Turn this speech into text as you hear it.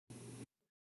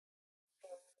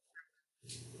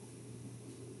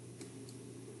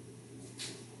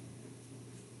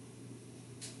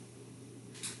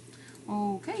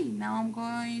Okay, now I'm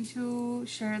going to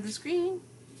share the screen.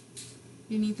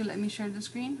 You need to let me share the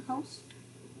screen, host.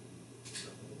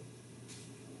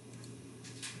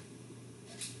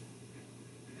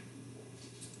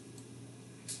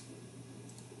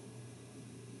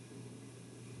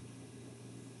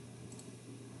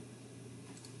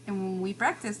 And we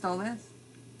practiced all this.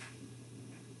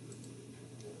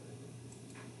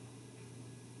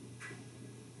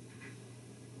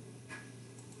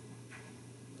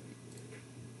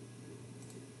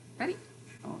 Ready?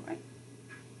 All right.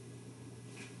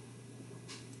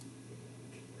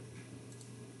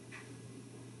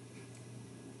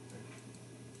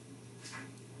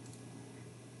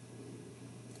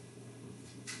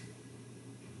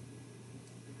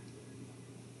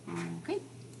 Okay.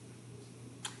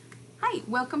 Hi,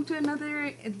 welcome to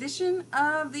another edition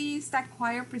of the Stack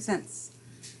Choir Presents.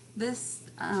 This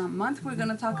month we're going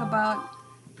to talk about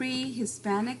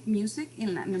pre-Hispanic music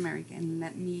in Latin America. And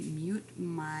let me mute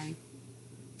my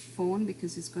phone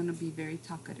because it's going to be very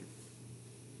talkative.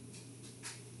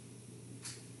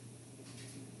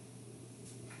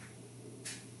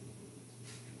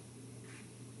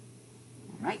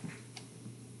 All right.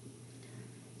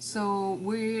 So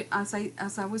as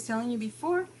I was telling you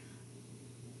before,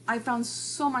 I found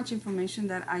so much information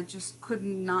that I just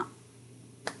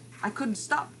I couldn't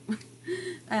stop.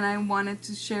 And I wanted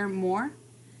to share more.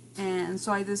 And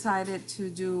so I decided to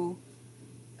do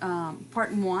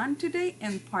part 1 today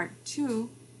and part 2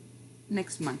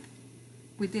 next month.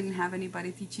 We didn't have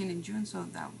anybody teaching in June, so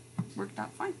that worked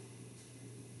out fine.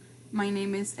 My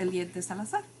name is Eliette de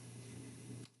Salazar,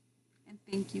 and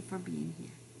thank you for being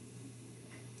here.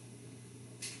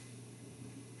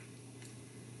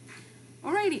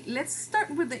 Alrighty, let's start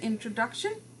with the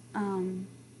introduction.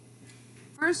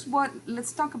 First,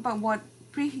 let's talk about what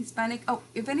pre-Hispanic. Oh,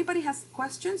 if anybody has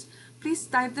questions, please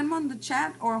type them on the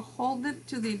chat or hold it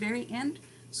to the very end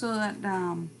so that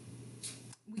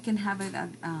we can have it at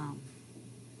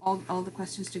all the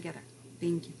questions together.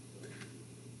 Thank you.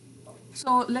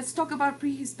 So let's talk about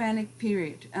pre-Hispanic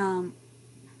period.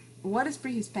 What is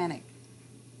pre-Hispanic?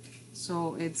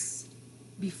 So it's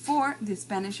before the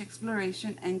Spanish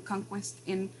exploration and conquest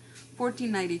in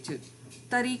 1492.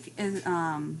 Tariq is,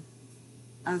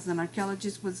 as an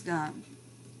archaeologist, was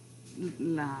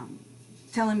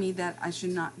telling me that I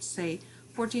should not say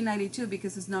 1492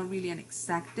 because it's not really an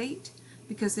exact date,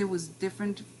 because it was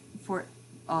different for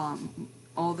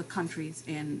all the countries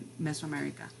in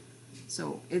Mesoamerica.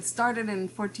 So it started in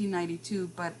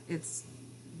 1492, but it's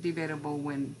debatable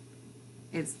when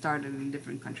it started in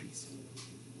different countries.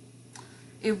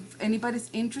 If anybody's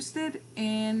interested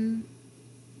in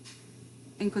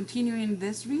continuing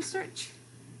this research,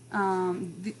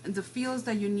 the fields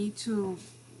that you need to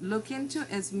look into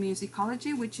is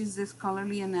musicology, which is the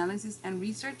scholarly analysis and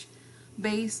research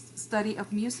based study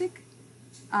of music,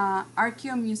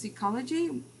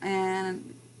 archaeomusicology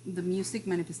and the music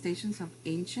manifestations of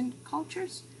ancient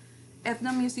cultures,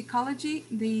 ethnomusicology,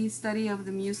 the study of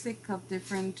the music of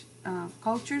different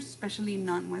cultures, especially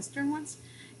non-Western ones,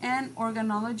 and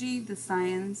organology, the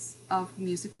science of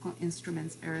musical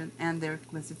instruments and their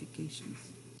classifications.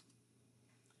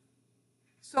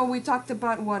 So we talked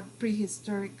about what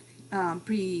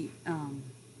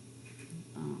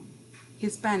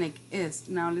Hispanic is.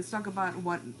 Now let's talk about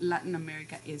what Latin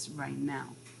America is right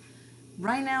now.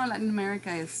 Right now, Latin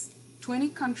America is 20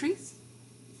 countries.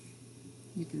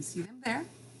 You can see them there.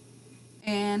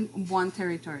 And one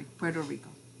territory, Puerto Rico,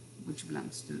 which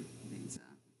belongs to the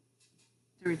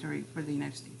territory for the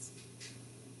United States.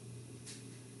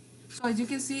 So as you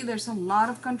can see, there's a lot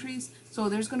of countries, so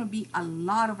there's going to be a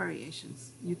lot of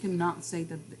variations. You cannot say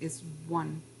that it's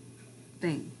one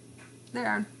thing. There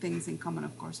are things in common,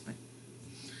 of course, but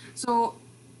so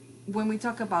when we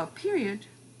talk about period,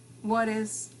 what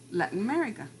is Latin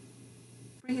America?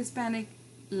 Pre-Hispanic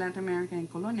Latin America and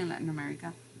colonial Latin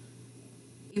America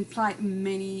imply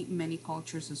many, many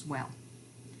cultures as well.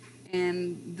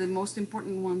 And the most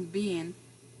important ones being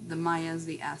the Mayas,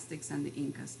 the Aztecs, and the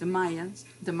Incas. The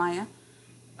Maya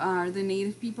are the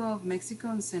native people of Mexico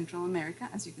and Central America,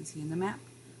 as you can see in the map.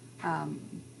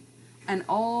 And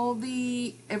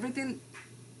everything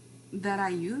that I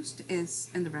used is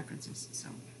in the references. So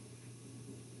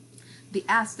the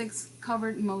Aztecs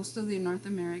covered most of the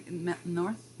northern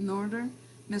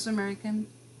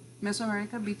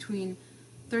Mesoamerica between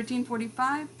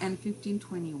 1345 and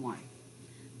 1521.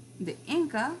 The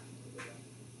Inca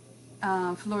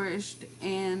flourished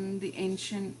in the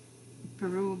ancient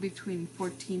Peru between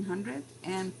 1400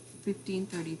 and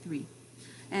 1533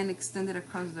 and extended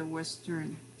across the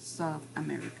western South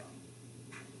America.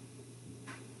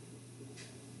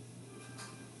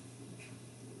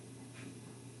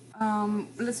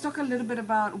 Let's talk a little bit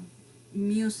about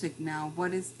music now.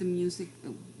 What is the music?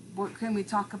 What can we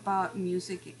talk about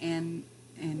music in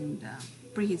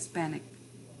pre-Hispanic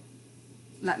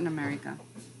Latin America?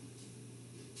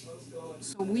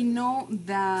 So we know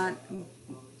that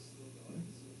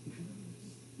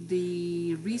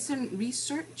the recent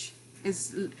research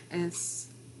is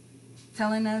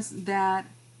telling us that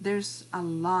there's a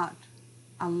lot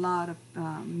of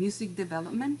music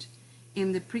development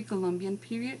in the pre-Columbian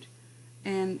period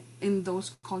and in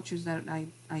those cultures that I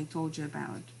told you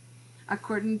about.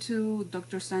 According to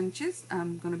Dr. Sanchez,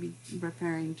 I'm going to be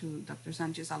referring to Dr.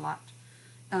 Sanchez a lot.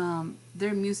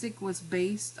 Their music was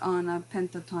based on a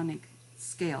pentatonic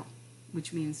scale,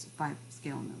 which means five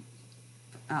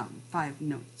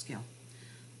note scale.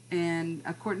 And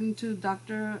according to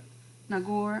Dr.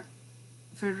 Nagor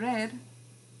Ferrer,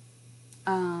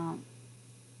 uh,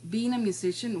 being a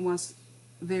musician was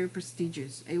very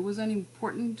prestigious. It was an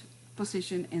important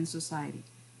position in society.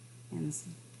 And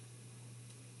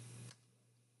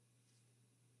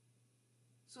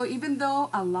so even though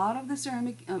a lot of the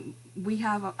ceramic, we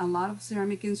have a lot of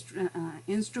ceramic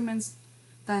instruments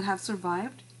that have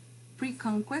survived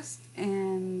pre-conquest,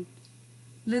 and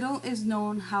little is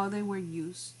known how they were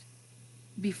used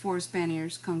before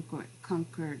Spaniards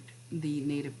conquered the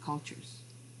native cultures.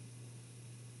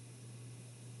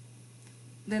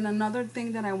 Then another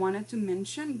thing that I wanted to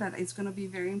mention that is going to be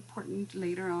very important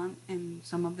later on in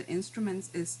some of the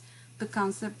instruments is the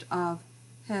concept of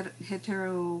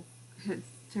heterophony,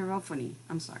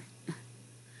 I'm sorry,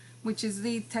 which is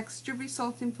the texture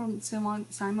resulting from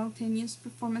simultaneous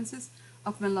performances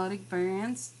of melodic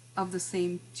variants of the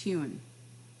same tune.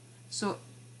 So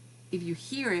if you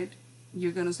hear it,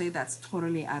 you're going to say that's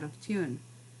totally out of tune.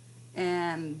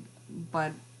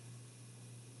 But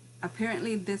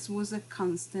apparently this was a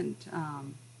constant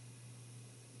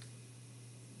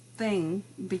thing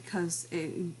because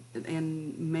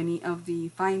in many of the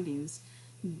findings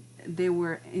there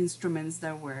were instruments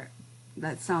that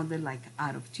sounded like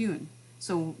out of tune.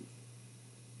 So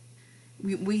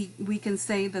we can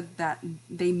say that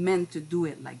they meant to do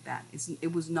it like that.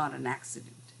 It was not an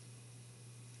accident.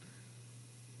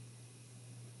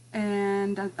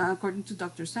 And according to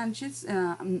Dr. Sanchez,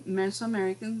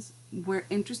 Mesoamericans were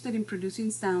interested in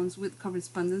producing sounds with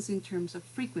correspondence in terms of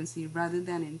frequency rather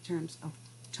than in terms of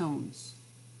tones.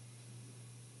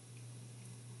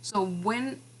 So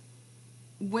when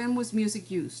was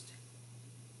music used?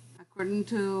 According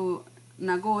to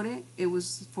Nagore, it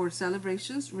was for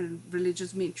celebrations,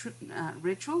 religious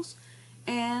rituals,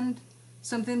 and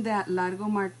something that Largo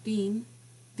Martin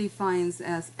defines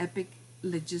as epic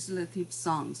legislative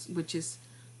songs, which is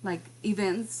like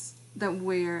events that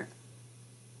were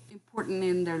important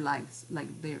in their lives,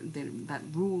 like that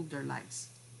ruled their lives.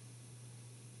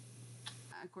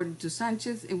 According to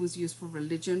Sanchez, it was used for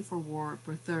religion, for war,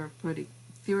 for therapeutic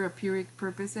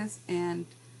purposes, and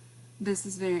this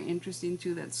is very interesting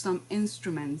too, that some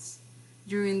instruments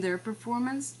during their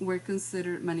performance were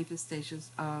considered manifestations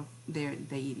of their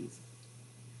deities.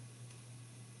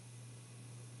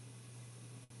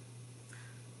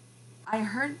 I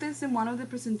heard this in one of the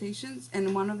presentations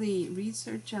and one of the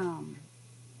research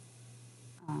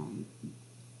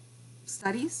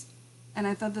studies, and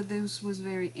I thought that this was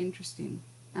very interesting,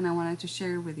 and I wanted to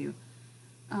share with you.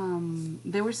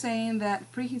 They were saying that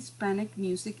pre-Hispanic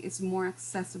music is more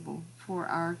accessible for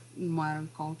our modern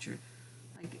culture.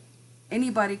 Like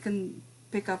anybody can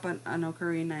pick up an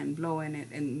ocarina and blow in it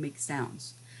and make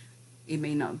sounds. It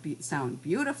may not sound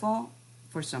beautiful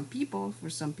for some people.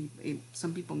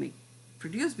 Some people may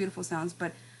produce beautiful sounds,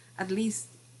 but at least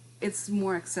it's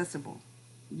more accessible.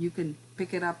 You can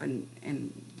pick it up and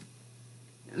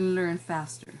learn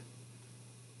faster.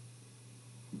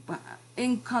 But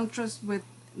in contrast with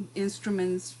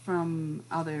instruments from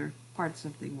other parts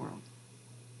of the world,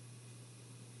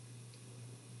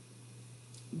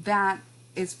 that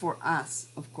is for us,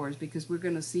 of course, because we're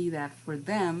going to see that for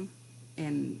them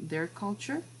in their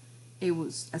culture, it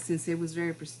was, since it was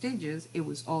very prestigious, it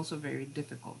was also very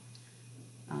difficult.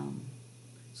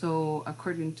 So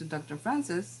according to Dr.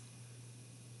 Francis,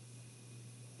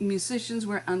 musicians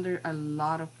were under a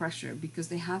lot of pressure because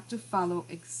they had to follow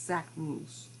exact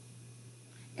rules.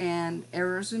 And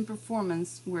errors in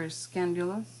performance were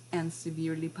scandalous and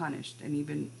severely punished, and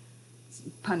even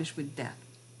punished with death.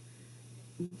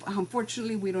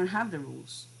 Unfortunately, we don't have the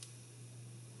rules.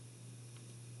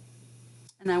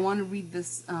 And I want to read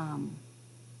this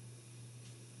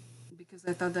because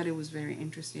I thought that it was very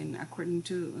interesting. According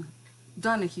to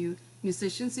Donahue,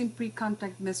 musicians in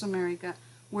pre-contact Mesoamerica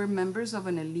were members of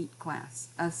an elite class.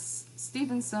 As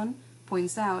Stevenson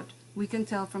points out, We can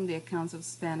tell from the accounts of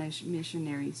Spanish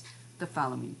missionaries the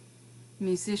following.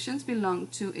 Musicians belong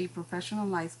to a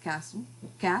professionalized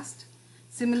caste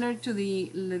similar to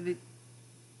the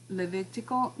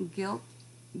Levitical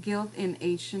guild in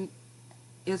ancient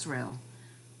Israel,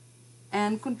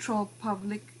 and control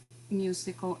public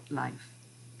musical life.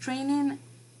 Training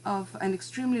of an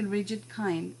extremely rigid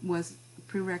kind was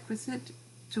prerequisite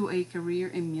to a career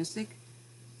in music,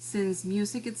 since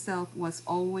music itself was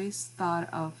always thought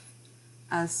of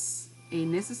as a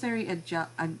necessary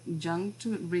adjunct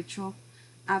to ritual.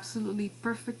 Absolutely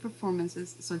perfect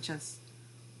performances, such as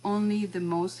only the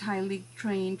most highly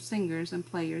trained singers and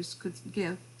players could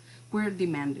give, were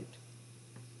demanded.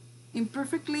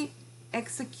 Imperfectly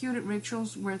executed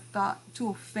rituals were thought to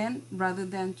offend rather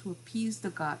than to appease the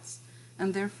gods,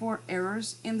 and therefore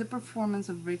errors in the performance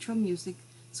of ritual music,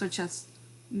 such as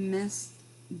missed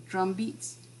drum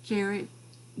beats, carried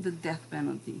the death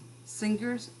penalty.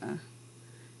 Singers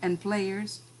and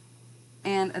players,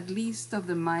 and at least of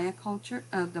the Maya culture,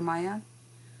 the Maya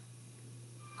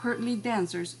courtly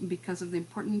dancers, because of the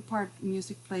important part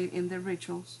music played in their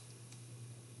rituals,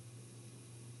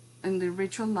 and the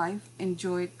ritual life,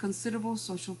 enjoyed considerable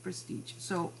social prestige.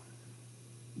 So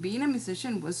being a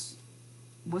musician was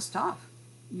tough.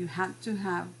 You had to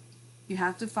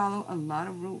follow a lot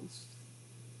of rules.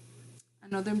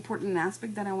 Another important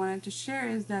aspect that I wanted to share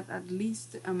is that at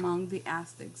least among the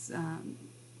Aztecs,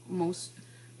 most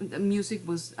the music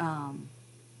was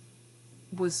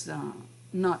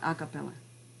not a cappella,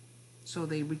 so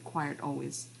they required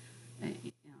always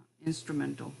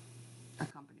instrumental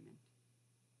accompaniment,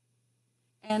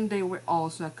 and they were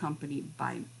also accompanied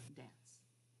by dance.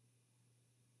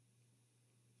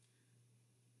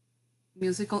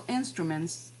 Musical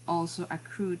instruments also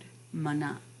accrued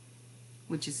mana,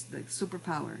 which is the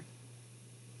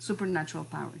supernatural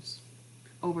powers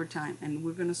over time. And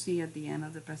we're going to see at the end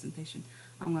of the presentation,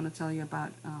 I'm going to tell you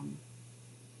about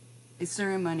a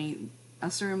ceremony,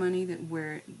 that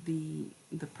where the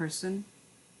person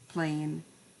playing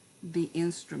the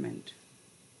instrument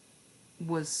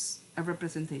was a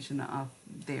representation of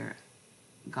their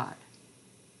god,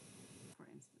 for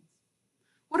instance.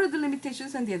 What are the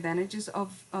limitations and the advantages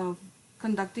of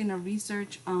conducting a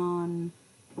research on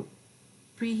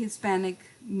pre-Hispanic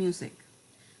music?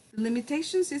 The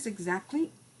limitations is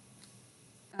exactly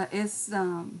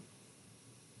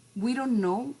we don't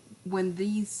know when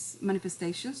these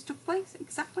manifestations took place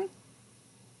exactly,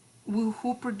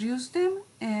 who produced them,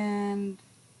 and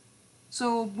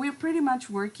so we're pretty much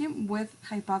working with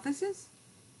hypotheses,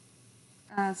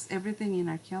 as everything in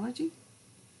archaeology.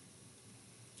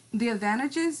 The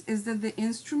advantages is that the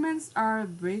instruments are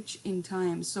rich in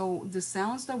time, so the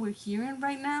sounds that we're hearing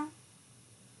right now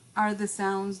are the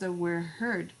sounds that were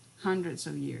heard hundreds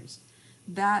of years.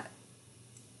 That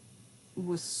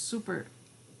was super,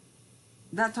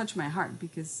 that touched my heart,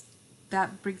 because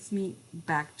that brings me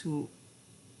back to,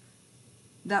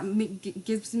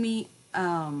 gives me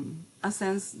a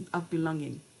sense of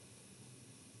belonging,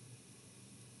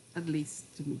 at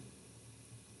least to me.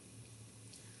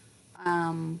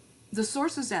 The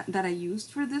sources that I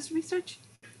used for this research,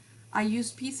 I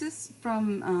used pieces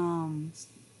from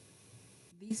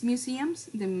these museums,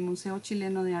 the Museo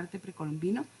Chileno de Arte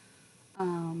Precolombino,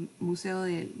 Museo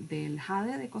del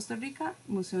Jade de Costa Rica,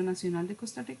 Museo Nacional de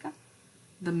Costa Rica,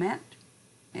 the Met,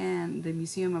 and the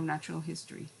Museum of Natural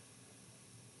History.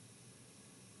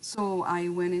 So I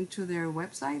went into their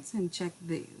websites and checked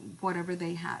whatever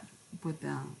they had with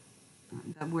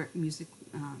that were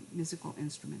musical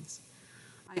instruments.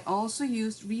 I also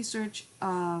used research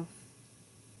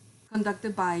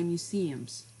conducted by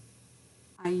museums.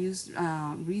 I used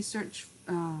research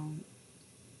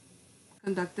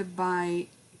conducted by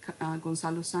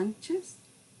Gonzalo Sanchez.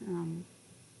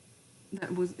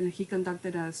 He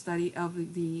conducted a study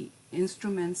of the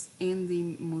instruments in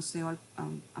the Museo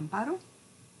Amparo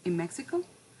in Mexico.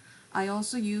 I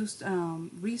also used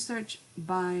research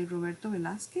by Roberto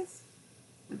Velázquez,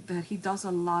 that he does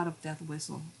a lot of death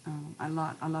whistle, a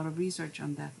lot of research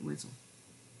on death whistle,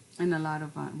 and a lot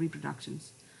of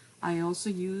reproductions. I also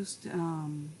used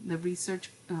the research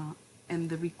and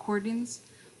the recordings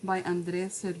by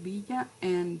Andrés Servilla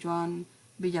and Joan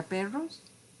Villaperros,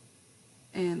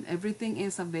 and everything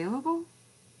is available.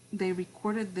 They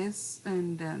recorded this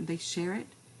and they share it.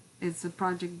 It's a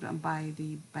project by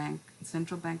the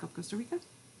Central Bank of Costa Rica.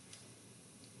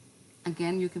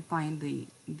 Again, you can find the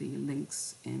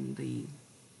links in the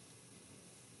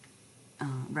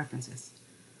references.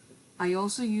 I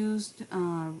also used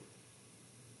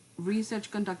research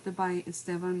conducted by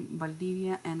Esteban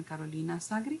Valdivia and Carolina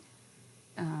Sagri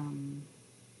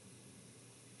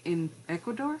in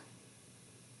Ecuador.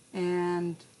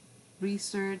 and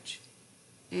research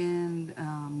in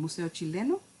Museo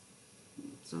Chileno,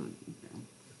 so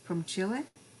from Chile,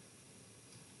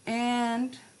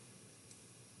 and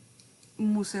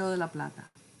Museo de la Plata.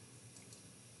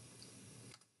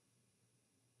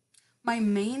 My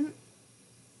main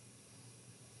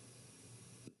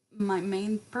my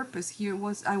main purpose here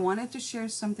was I wanted to share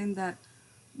something that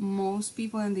most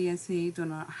people in the SAA do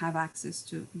not have access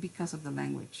to because of the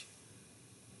language.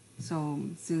 So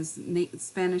since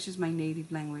Spanish is my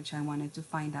native language, I wanted to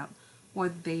find out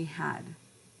what they had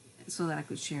so that I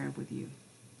could share it with you.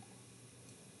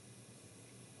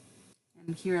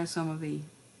 And here are some of the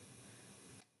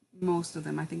most of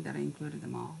them. I think that I included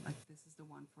them all. Like this is the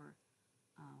one for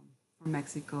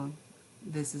Mexico.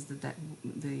 This is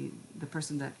the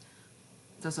person that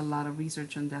does a lot of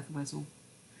research on death whistle.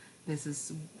 This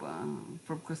is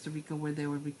from Costa Rica, where they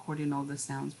were recording all the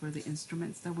sounds for the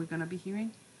instruments that we're gonna be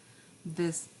hearing.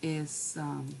 This is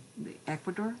the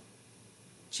Ecuador,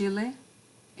 Chile,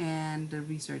 and the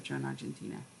researcher in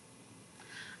Argentina.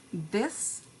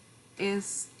 This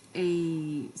is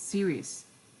a series,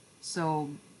 so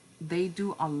they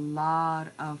do a lot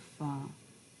of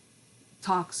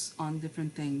talks on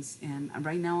different things, and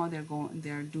right now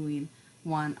they're doing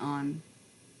one on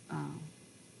uh,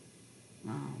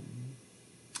 um,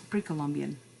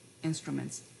 pre-Columbian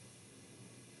instruments.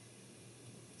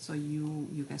 So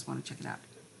you guys want to check it out.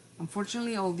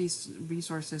 Unfortunately, all these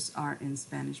resources are in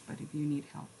Spanish, but if you need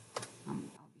help, I'll be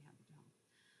happy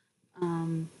to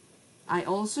help. I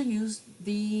also used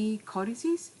the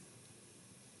codices,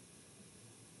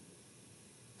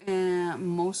 and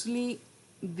mostly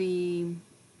the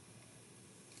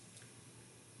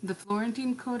the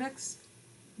Florentine Codex,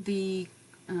 the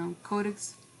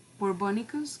Codex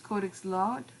Bourbonicus, Codex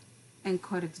Laud, and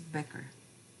Codex Becker.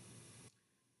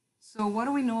 So what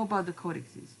do we know about the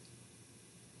codexes?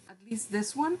 At least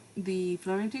this one, the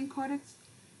Florentine Codex,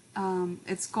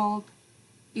 it's called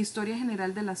Historia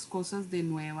General de las Cosas de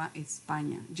Nueva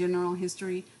España, General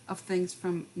History of Things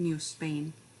from New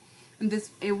Spain. And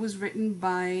it was written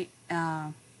by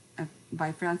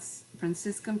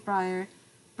Franciscan friar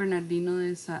Bernardino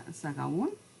de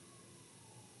Sagaun.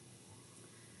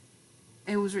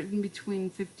 It was written between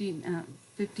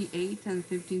 1558 and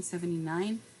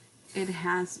 1579.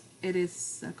 It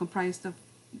is comprised of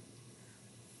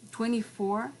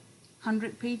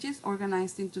 2,400 pages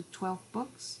organized into 12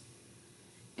 books,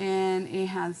 and it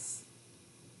has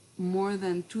more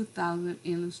than 2,000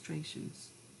 illustrations.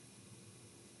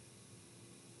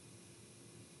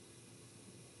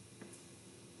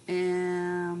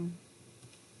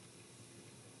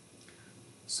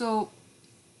 So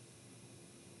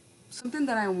something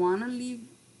that I want to leave,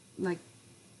 like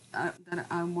that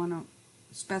I want to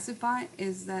specify,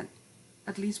 is that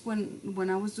at least when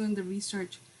I was doing the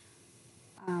research,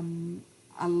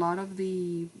 a lot of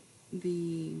the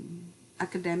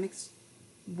academics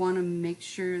want to make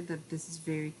sure that this is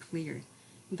very clear,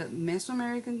 that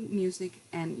Mesoamerican music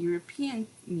and European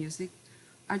music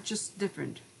are just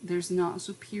different. There's not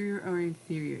superior or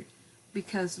inferior,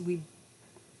 because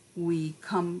we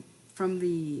come from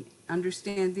the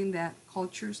understanding that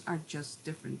cultures are just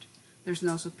different. There's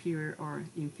no superior or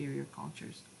inferior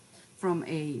cultures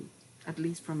at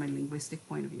least from a linguistic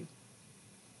point of view.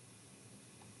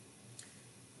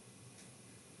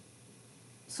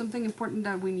 Something important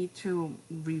that we need to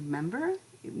remember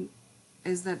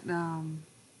is that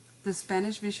the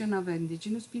Spanish vision of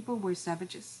indigenous people were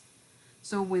savages.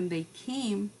 So when they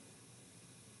came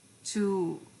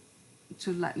to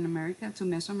Latin America, to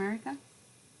Mesoamerica,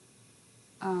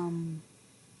 um,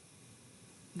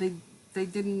 they they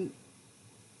didn't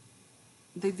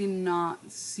they did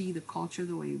not see the culture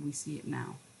the way we see it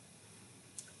now.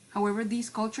 However, these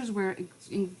cultures were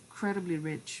incredibly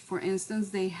rich. For instance,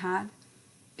 they had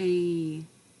a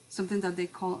something that they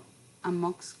call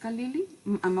amoxcalil.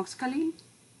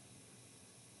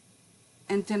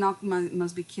 And Tenok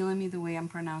must be killing me the way I'm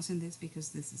pronouncing this, because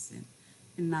this is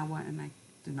in Nahuatl, and I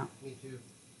do not. Me too.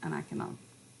 And I cannot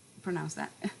pronounce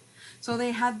that. So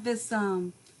they had this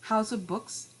house of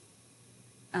books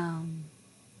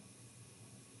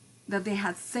that they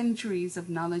had centuries of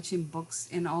knowledge in books,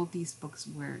 and all these books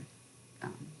were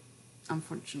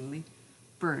unfortunately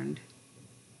burned.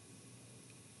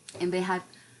 And they had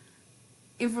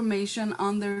information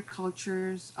on their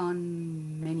cultures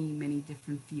on many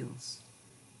different fields.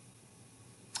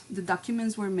 The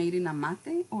documents were made in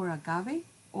amate or agave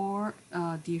or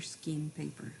deerskin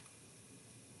paper,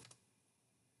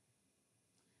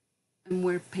 and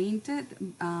were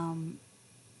painted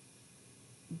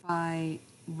by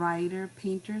writer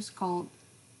painters called,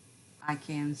 I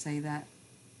can't say that,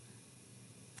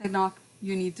 Tecnoc,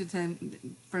 you need to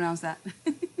pronounce that.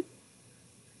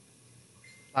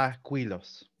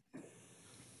 Tlacuilos.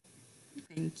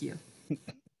 Thank you.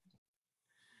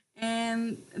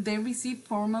 And they received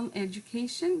formal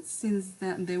education since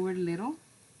they were little.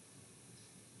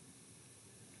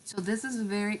 So this is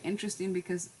very interesting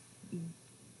because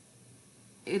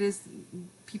it is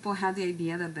people had the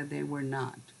idea that they were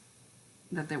not,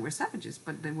 that they were savages,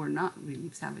 but they were not really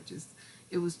savages.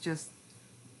 It was just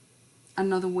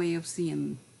another way of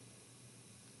seeing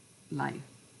life.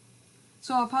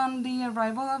 So upon the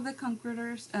arrival of the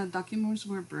conquerors, documents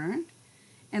were burned,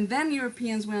 and then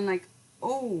Europeans went like,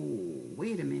 "Oh,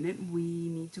 wait a minute, we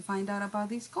need to find out about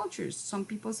these cultures." Some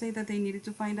people say that they needed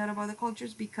to find out about the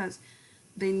cultures because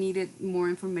they needed more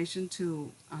information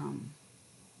to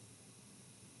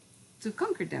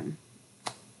conquer them,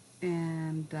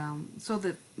 and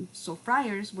so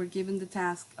friars were given the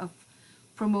task of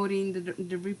promoting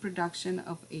the reproduction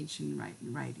of ancient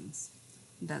writings.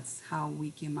 That's how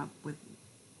we came up with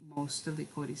most of the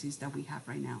codices that we have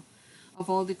right now. Of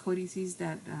all the codices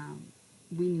that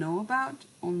we know about,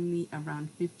 only around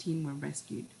 15 were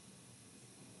rescued,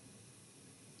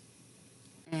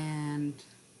 and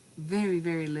very,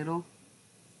 very little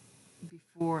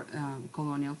before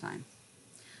colonial times.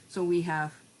 So we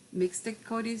have mixtic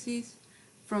codices.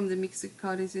 From the mixtic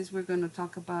codices, we're going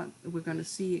to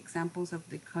see examples of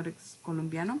the Codex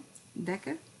Colombiano,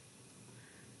 Decker.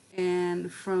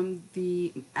 And from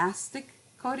the Aztec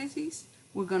codices,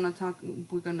 we're gonna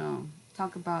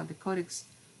talk about the Codex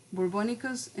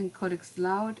Bourbonicus and Codex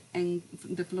Laud and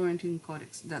the Florentine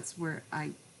Codex. That's where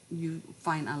you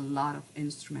find a lot of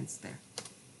instruments there.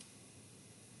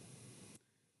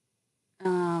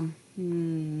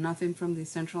 Nothing from the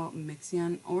Central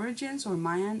Mexican origins or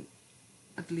Mayan,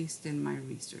 at least in my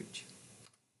research.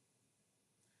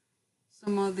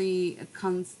 Some of the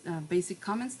basic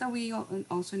comments that we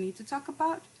also need to talk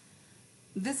about.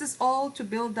 This is all to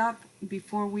build up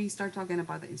before we start talking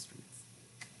about the instruments.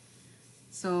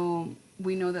 So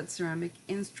we know that ceramic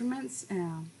instruments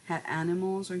had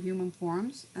animals or human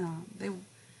forms.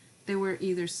 They were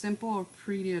either simple or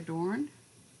pretty adorned.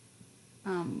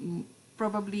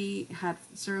 Probably had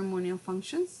ceremonial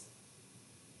functions.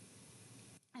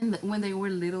 And when they were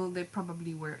little, they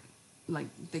probably were like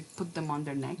they put them on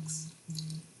their necks.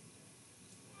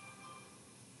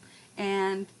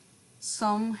 And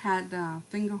some had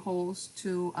finger holes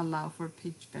to allow for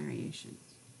pitch variations.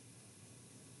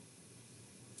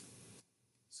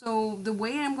 So the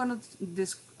way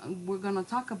we're gonna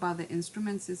talk about the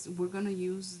instruments is we're gonna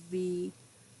use the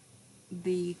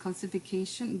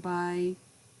classification by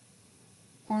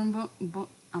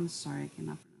I'm sorry, I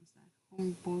cannot pronounce that.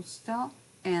 Hornbostel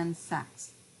and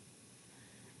Sachs.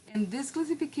 And this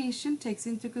classification takes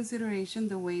into consideration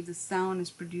the way the sound is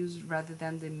produced rather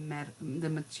than the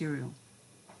material.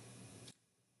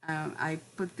 I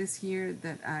put this here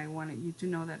that I wanted you to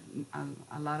know that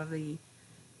a lot of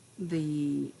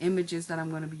the images that I'm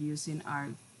going to be using are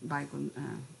by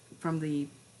from the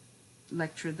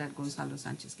lecture that Gonzalo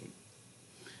Sanchez gave.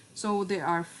 So there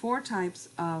are four types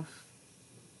of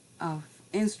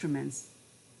instruments: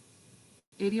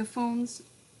 idiophones,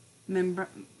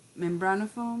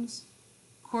 membranophones,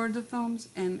 chordophones,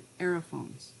 and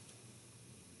aerophones.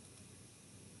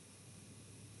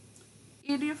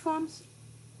 Idiophones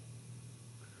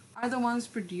are the ones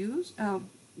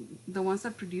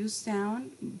that produce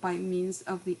sound by means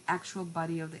of the actual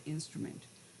body of the instrument,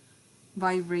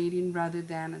 vibrating rather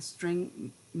than a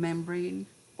string membrane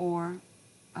or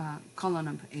a column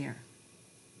of air.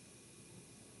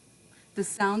 The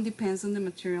sound depends on the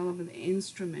material of the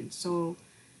instrument. So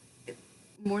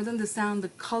more than the sound, the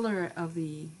color of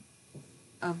the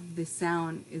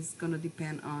sound is going to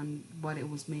depend on what it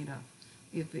was made of,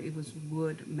 if it was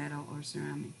wood, metal, or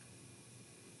ceramic.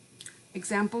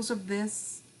 Examples of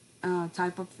this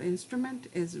type of instrument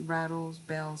is rattles,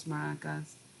 bells,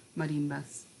 maracas,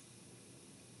 marimbas.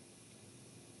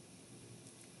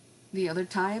 The other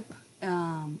type,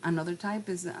 another type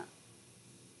is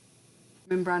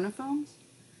membranophones,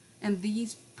 and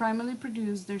these primarily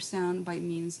produce their sound by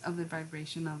means of the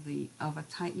vibration of a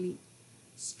tightly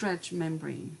stretched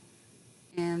membrane.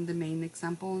 And the main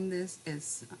example in this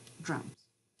is drums.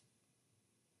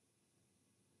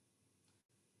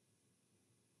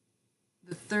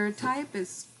 The third type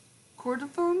is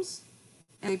chordophones,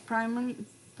 and they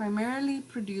primarily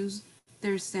produce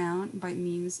their sound by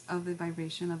means of the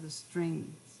vibration of the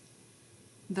strings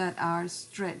that are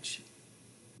stretched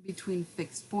between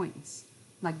fixed points.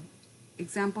 Like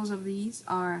examples of these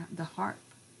are the harp,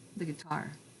 the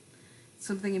guitar.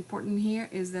 Something important here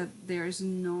is that there is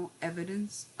no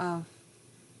evidence of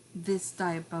this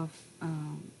type of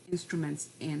instruments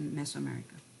in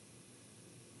Mesoamerica.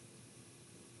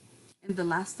 And the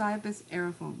last type is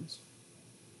aerophones.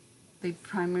 They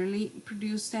primarily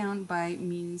produce sound by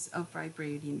means of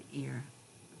vibrating air.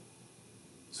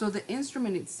 So the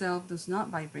instrument itself does not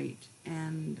vibrate,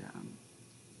 and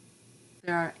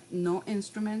there are no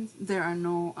instruments, there are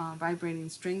no vibrating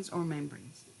strings or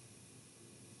membranes.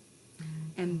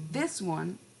 And this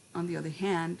one, on the other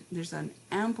hand, there's an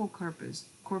ample corpus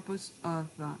of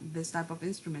this type of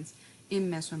instruments in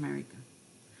Mesoamerica.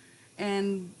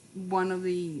 And one of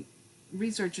the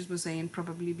researchers was saying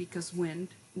probably because wind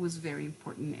was very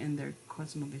important in their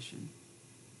cosmovision.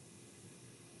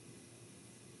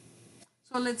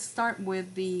 So let's start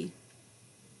with the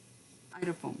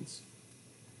idophones.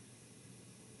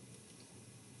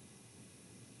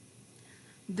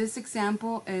 This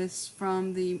example is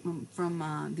from the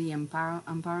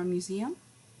Amparo Museum,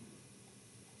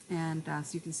 and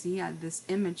as you can see, this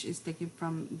image is taken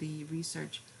from the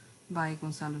research by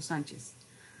Gonzalo Sanchez.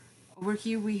 Over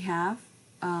here we have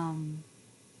a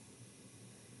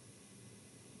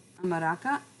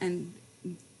maraca, and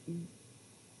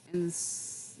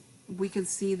we can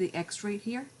see the X-ray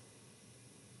here,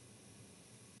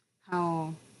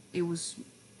 how it was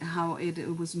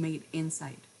made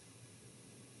inside.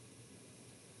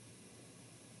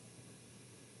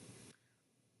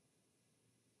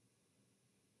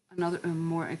 Another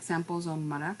more examples of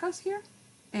maracas here,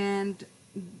 and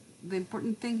the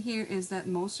important thing here is that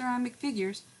most ceramic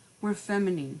figures were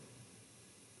feminine.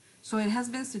 So it has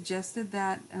been suggested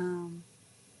that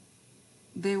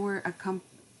they were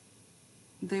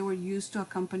used to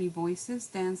accompany voices,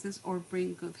 dances, or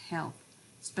bring good health,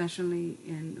 especially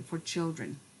for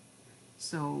children.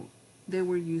 So they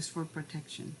were used for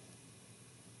protection.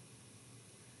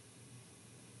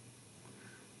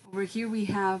 Over here we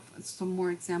have some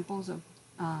more examples of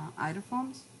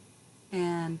idophones,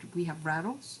 and we have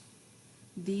rattles.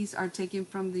 These are taken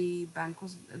from the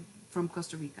bancos from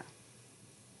Costa Rica.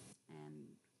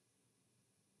 And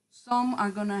some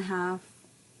are gonna have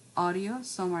audio,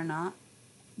 some are not,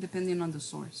 depending on the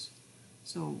source.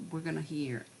 So we're gonna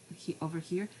hear over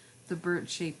here the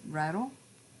bird-shaped rattle,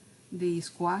 the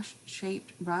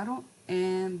squash-shaped rattle,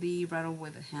 and the rattle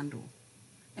with a handle.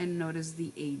 And notice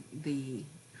the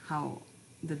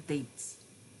dates.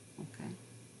 Okay.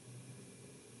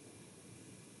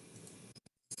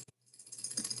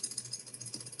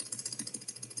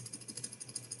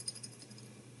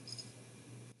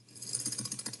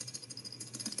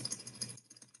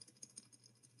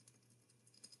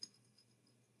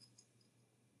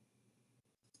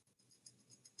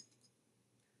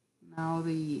 Now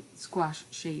the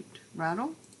squash-shaped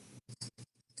rattle.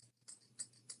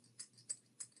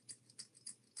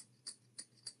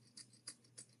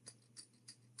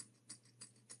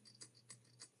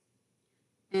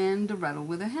 And the rattle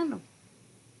with a handle.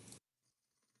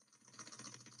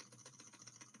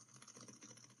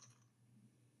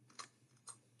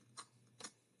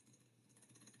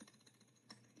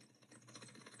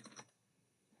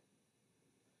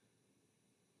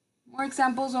 More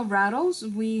examples of rattles.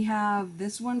 We have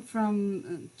this one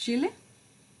from Chile.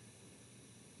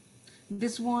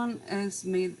 This one is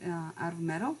made out of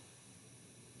metal.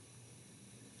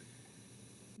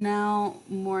 Now,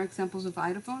 more examples of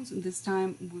idophones, and this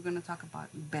time we're going to talk about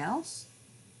bells.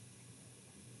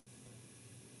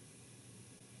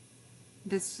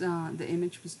 The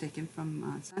image was taken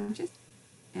from Sanchez,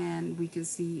 and we can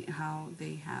see how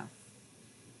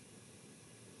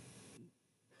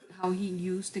he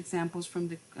used examples from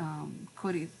the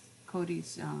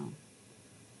Cody's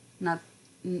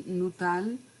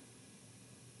Nutal,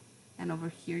 and over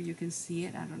here you can see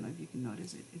it. I don't know if you can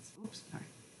notice it. Oops, sorry.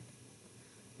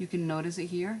 You can notice it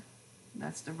here.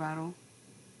 That's the rattle,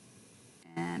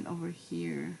 and over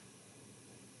here,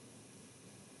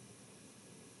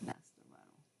 that's the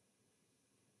rattle.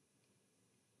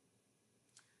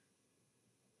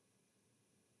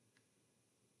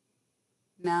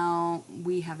 Now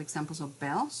we have examples of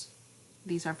bells.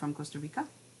 These are from Costa Rica.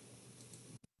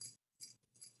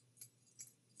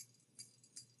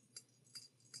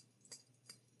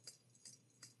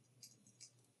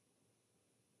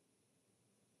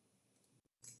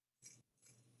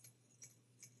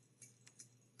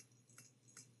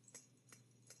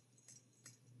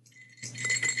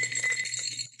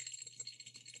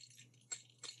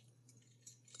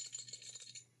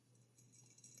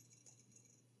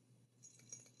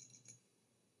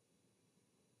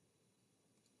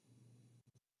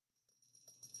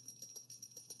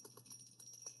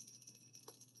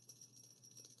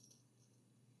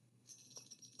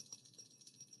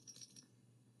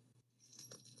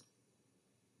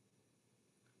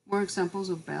 More examples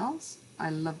of bells. I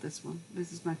love this one.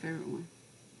 This is my favorite one.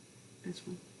 This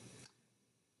one.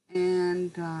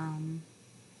 And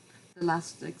the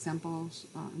last examples,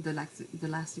 the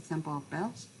last example of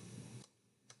bells.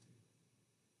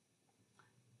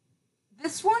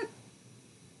 This one,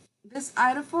 this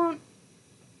iodophone.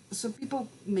 So people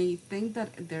may think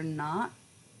that they're not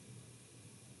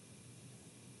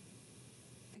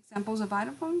examples of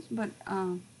idophones, but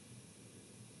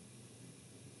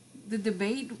the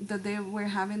debate that they were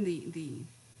having,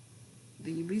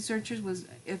 the researchers, was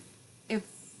if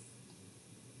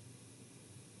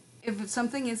if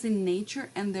something is in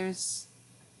nature and there's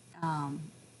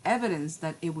um, evidence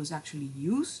that it was actually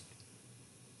used,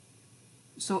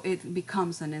 so it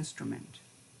becomes an instrument.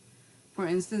 For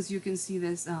instance, you can see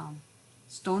this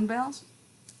stone bells.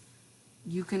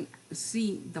 You can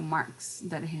see the marks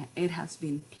that it has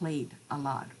been played a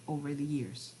lot over the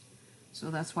years. So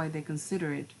that's why they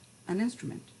consider it an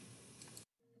instrument.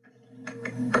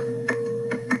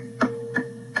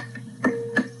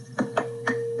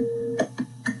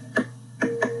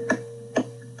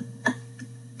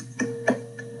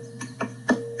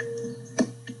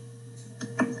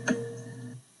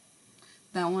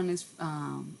 That one is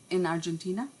in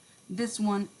Argentina. This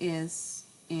one is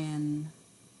in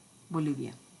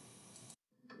Bolivia.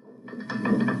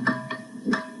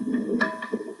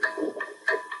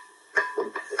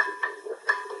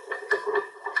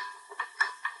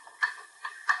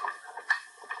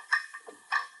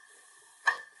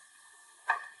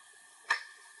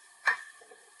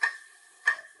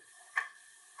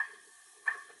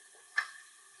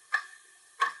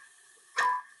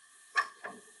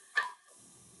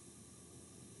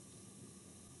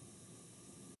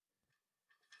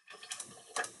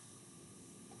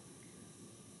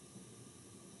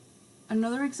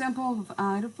 Another example of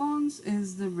idophones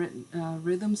is the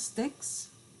rhythm sticks.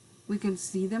 We can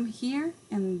see them here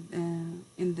in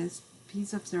this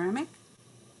piece of ceramic.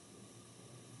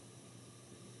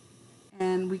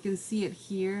 And we can see it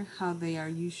here how they are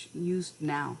used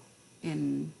now.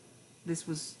 This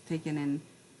was taken in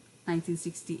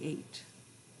 1968.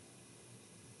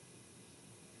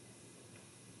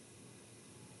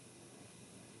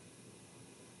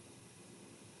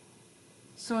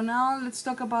 So now let's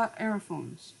talk about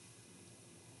aerophones.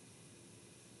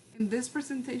 In this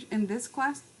presentation, in this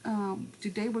class,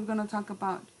 today we're going to talk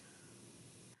about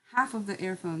half of the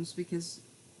airphones because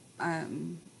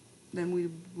then we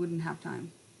wouldn't have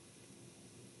time.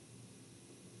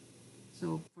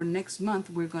 So for next month,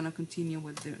 we're going to continue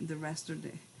with the rest of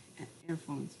the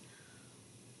earphones.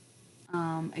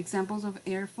 Examples of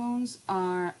earphones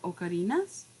are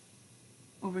ocarinas.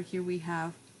 Over here we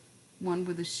have one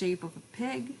with the shape of a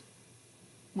pig,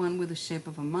 one with the shape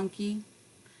of a monkey,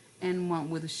 and one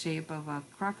with the shape of a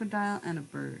crocodile and a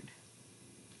bird.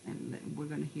 And we're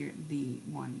going to hear the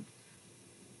last one.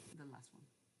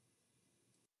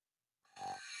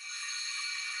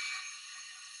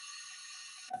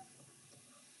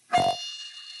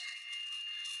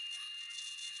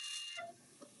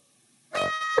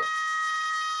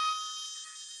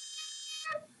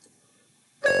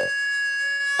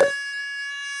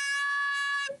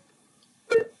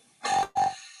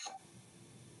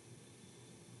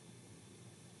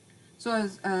 So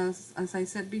as I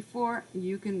said before,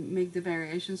 you can make the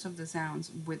variations of the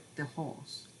sounds with the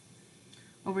holes.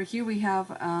 Over here we have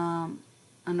an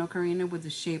ocarina with the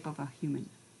shape of a human.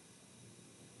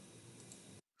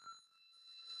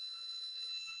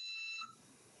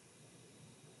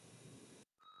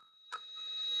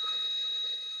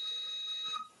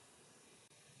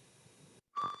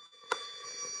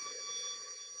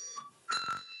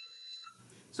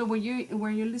 So what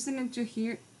you're listening to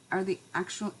here are the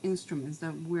actual instruments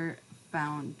that were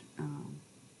found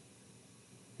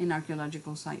in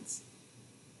archaeological sites.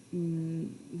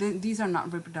 These are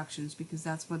not reproductions because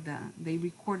that's what they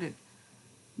recorded.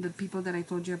 The people that I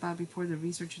told you about before, the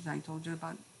researchers I told you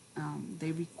about,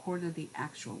 they recorded the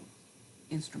actual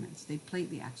instruments. They played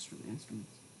the actual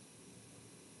instruments.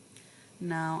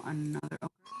 Now another.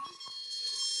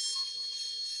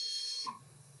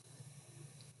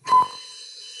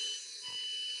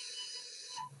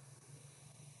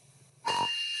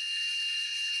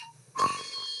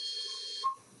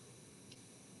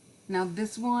 Now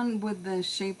this one with the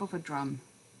shape of a drum.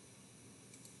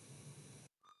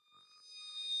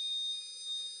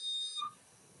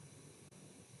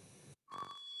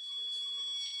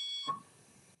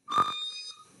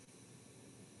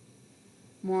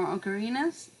 More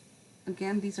ocarinas.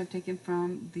 Again, these are taken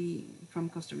from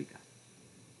Costa Rica.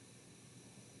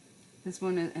 This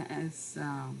one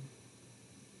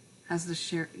has the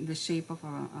shape of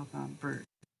a bird.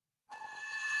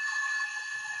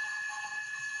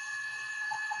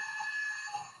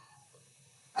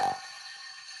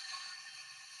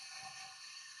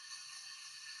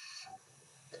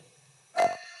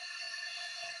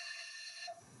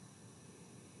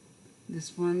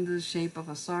 This one, the shape of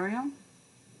a saurian.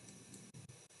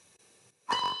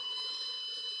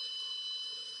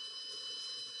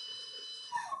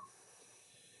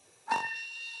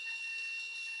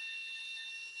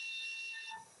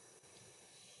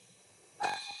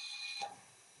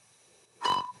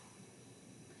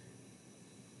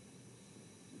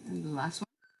 And the last one.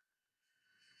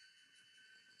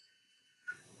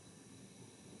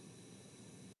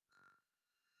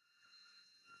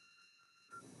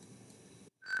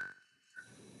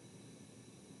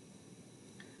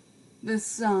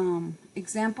 This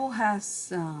example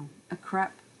has a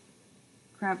crab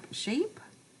shape,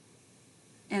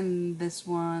 and this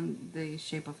one the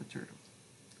shape of a turtle.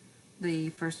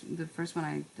 The first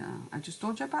one I just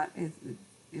told you about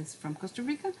is from Costa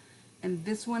Rica, and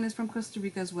this one is from Costa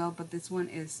Rica as well, but this one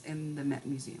is in the Met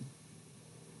Museum.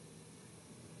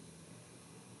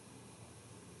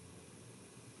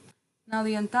 Now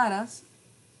the antaras,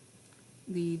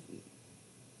 the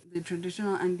the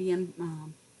traditional Andean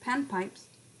panpipes,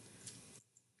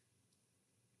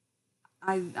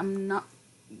 I'm not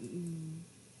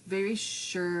very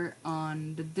sure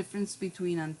on the difference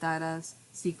between antaras,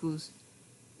 sicus,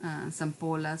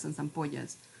 zampolas, and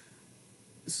zampollas.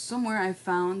 Somewhere I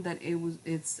found that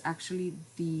it's actually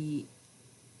the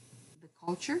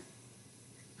culture,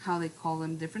 how they call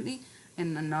them differently.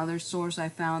 In another source, I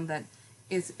found that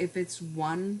is if it's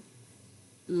one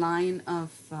line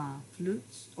of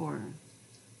flutes or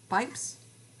pipes,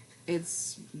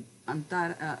 it's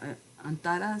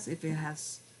antaras. If it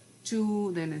has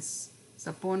two, then it's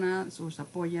saponas or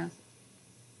zapollas.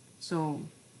 So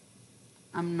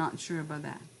I'm not sure about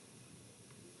that.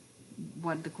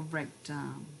 What the correct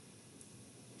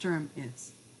term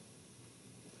is.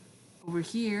 Over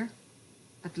here,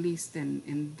 at least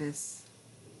in this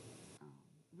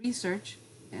research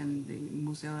in the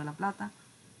Museo de la Plata,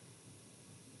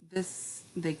 this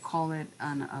they call it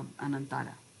an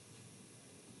antara,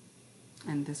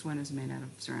 and this one is made out of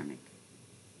ceramic.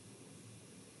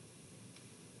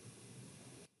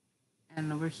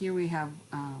 And over here we have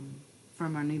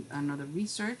from another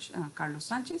research, Carlos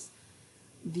Sanchez.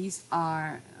 These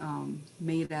are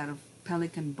made out of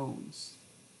pelican bones.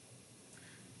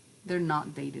 They're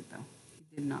not dated though.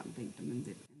 He did not date them in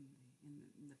the paper,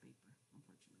 unfortunately.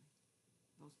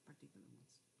 Those particular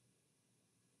ones.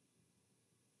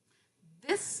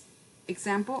 This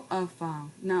example of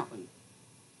now,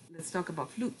 let's talk about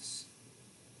flutes.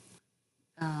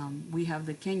 We have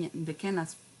the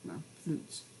Kenas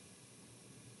flutes.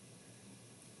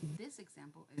 This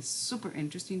example is super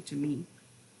interesting to me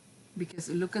because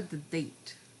look at the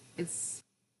date. It's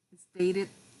dated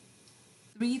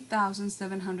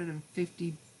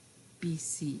 3750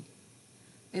 BC.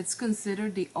 It's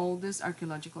considered the oldest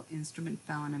archaeological instrument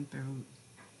found in Peru.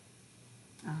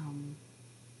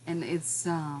 And it's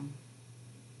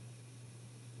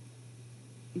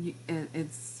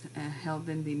held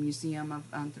in the Museum of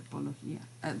Anthropology,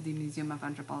 the Museum of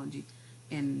Anthropology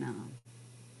in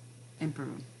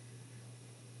Peru.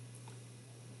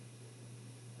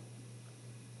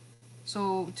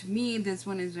 So to me, this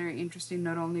one is very interesting,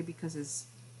 not only because it's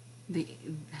the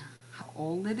how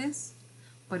old it is,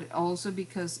 but also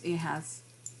because it has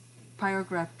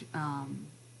pyrographed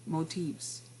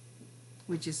motifs,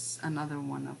 which is another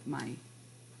one of my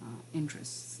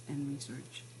interests in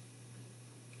research,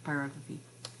 pyrography.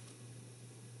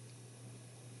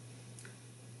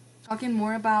 Talking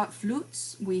more about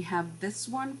flutes, we have this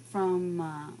one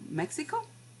from Mexico.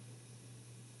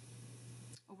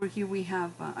 Over here we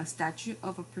have a statue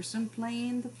of a person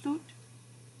playing the flute.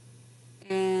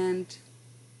 And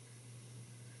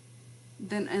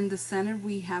then in the center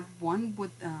we have one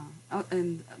with,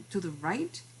 and to the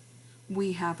right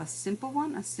we have a simple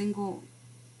one, a single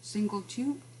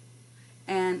tube.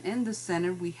 And in the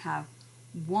center we have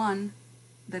one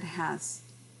that has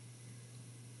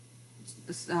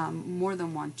more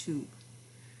than one tube.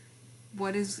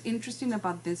 What is interesting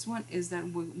about this one is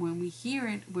that when we hear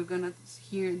it, we're gonna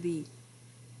hear the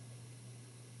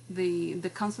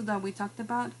concept that we talked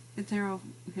about,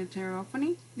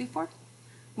 heterophony before.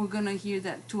 We're gonna hear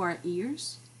that to our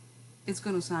ears. It's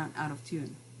gonna sound out of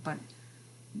tune. But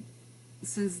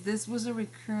since this was a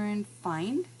recurrent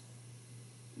find,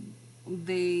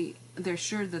 they're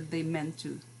sure that they meant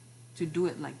to do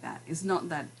it like that. It's not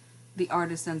that the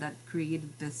artisan that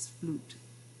created this flute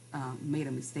made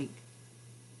a mistake,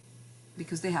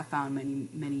 because they have found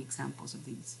many examples of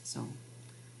these. So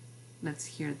let's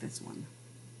hear this one.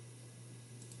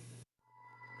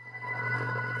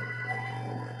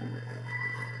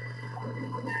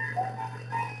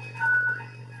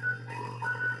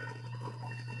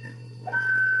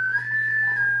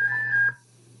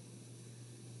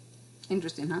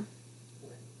 Interesting, huh?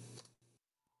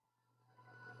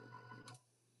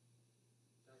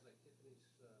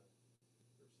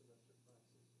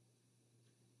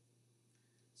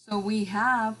 So we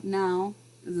have now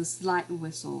the slide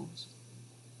whistles.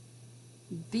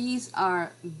 These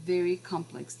are very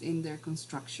complex in their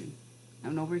construction.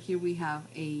 And over here we have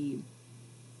an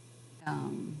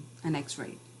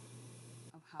X-ray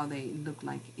of how they look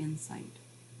like inside.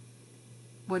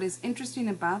 What is interesting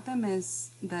about them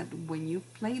is that when you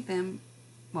play them,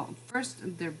 well, first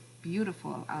they're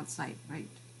beautiful outside, right?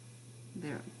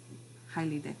 They're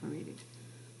highly decorated.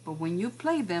 But when you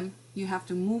play them, you have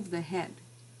to move the head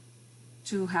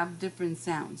to have different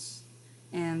sounds.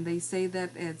 And they say that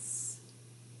it's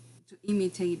to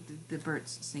imitate the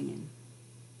birds singing.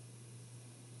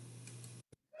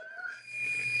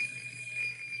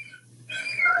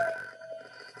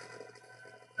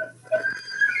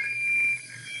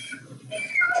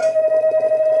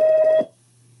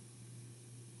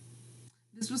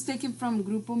 This was taken from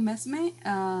Grupo Mesme.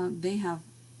 They have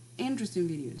interesting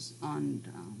videos on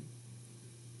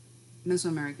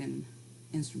Mesoamerican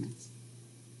instruments.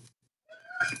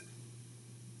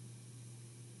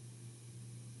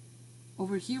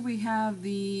 Over here we have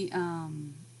the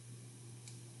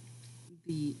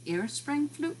air spring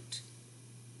flute,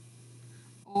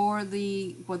 or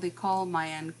the what they call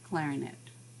Mayan clarinet.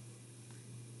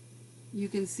 You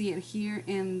can see it here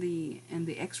in the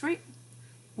X-ray.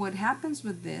 What happens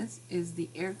with this is the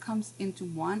air comes into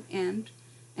one end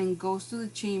and goes to the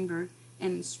chamber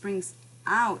and springs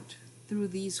out through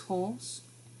these holes,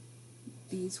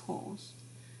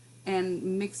 and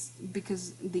mix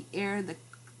because the air that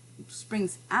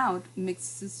springs out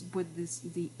mixes with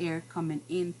the air coming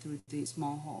in through the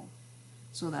small hole.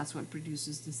 So that's what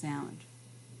produces the sound.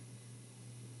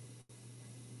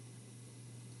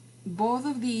 Both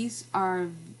of these are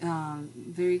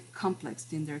very complex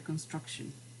in their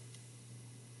construction.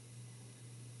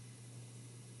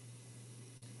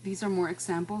 These are more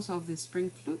examples of the spring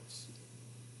flutes.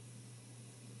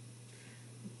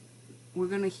 We're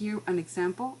going to hear an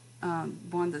example,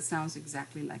 one that sounds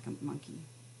exactly like a monkey,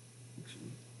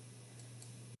 actually.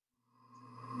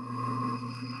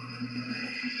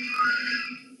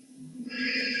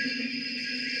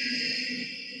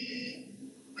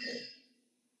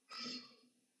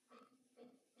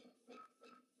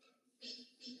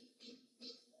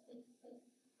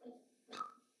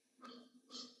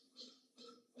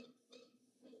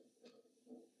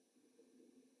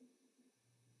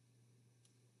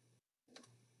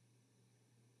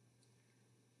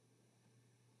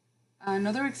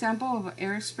 Another example of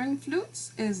air spring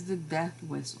flutes is the death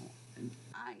whistle. And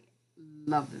I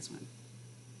love this one.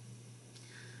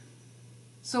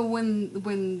 So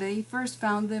when they first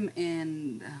found them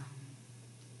in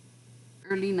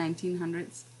early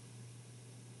 1900s,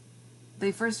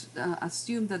 they first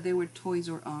assumed that they were toys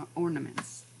or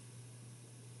ornaments.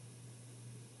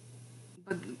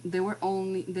 But they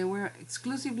were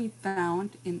exclusively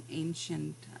found in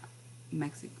ancient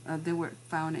Mexico. They were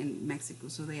found in Mexico,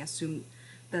 so they assumed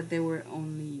that they were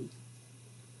only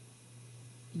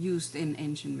used in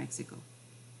ancient Mexico.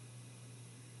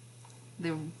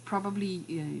 They were probably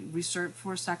reserved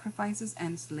for sacrifices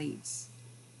and slaves.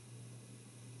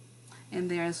 And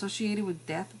they are associated with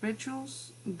death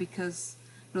rituals because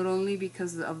not only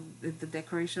because of the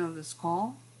decoration of the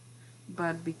skull,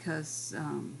 but because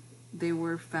they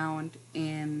were found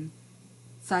in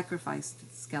sacrificed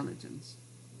skeletons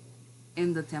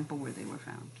in the temple where they were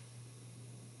found.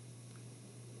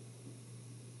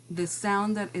 The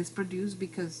sound that is produced,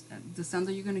 because the sound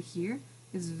that you're going to hear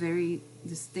is very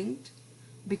distinct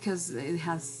because it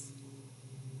has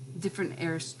different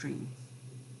air streams.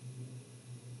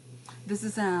 This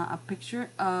is a picture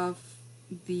of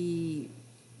the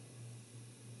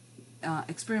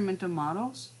experimental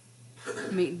models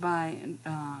made by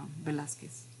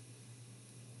Velázquez.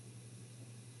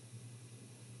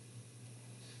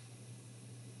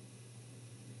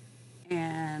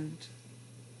 And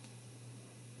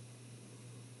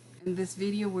in this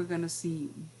video, we're going to see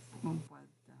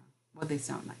what they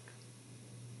sound like.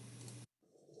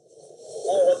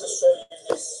 I want to show you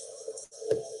this.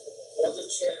 I want to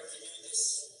share with you this.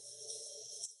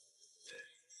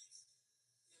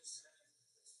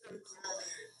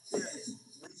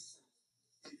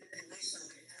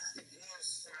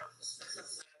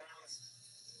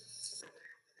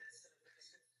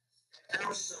 And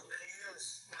also they use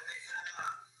when they had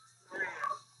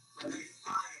when they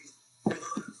find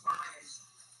another finds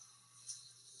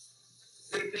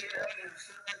they had in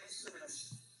instruments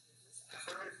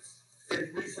and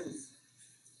whistles.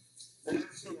 The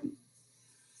next thing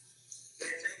they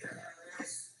take a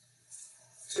nice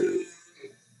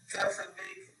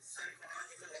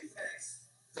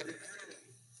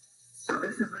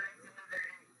is a very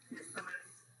intimidating instrument.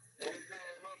 And it's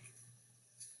very unique.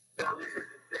 So this is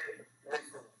very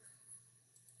useful. It's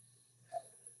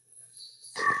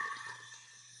very unique.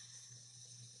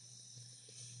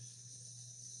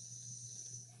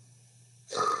 Very unique.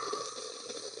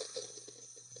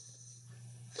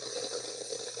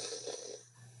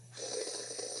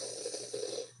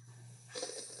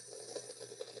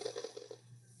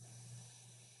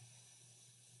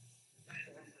 Imagine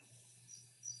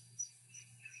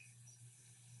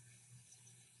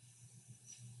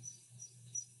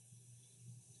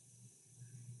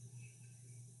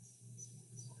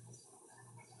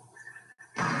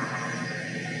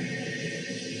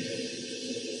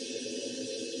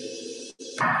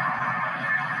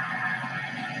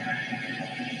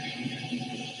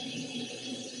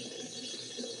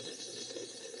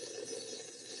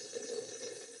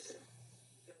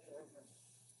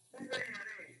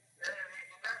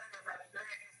if I play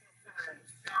this instrument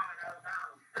going out of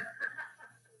town.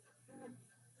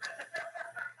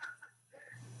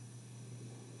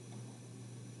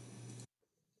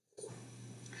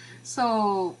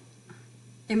 So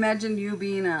imagine you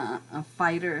being a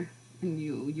fighter and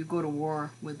you go to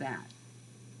war with that.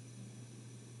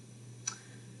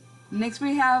 Next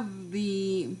we have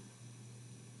the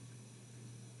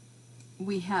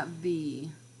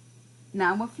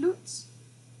Nawa flutes.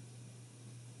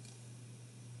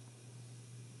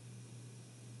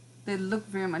 They look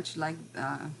very much like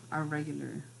our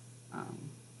regular um,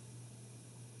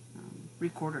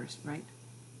 recorders, right?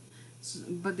 So,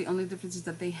 but the only difference is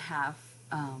that they have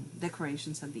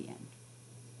decorations at the end.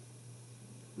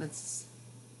 Let's.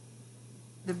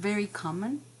 They're very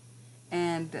common,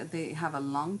 and they have a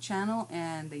long channel,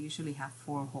 and they usually have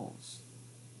 4 holes.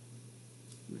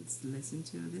 Let's listen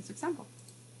to this example.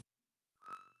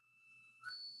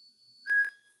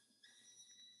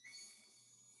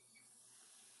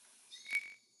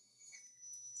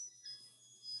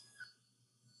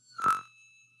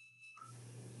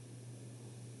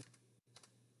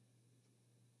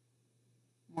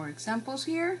 More examples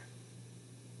here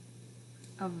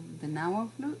of the Nawa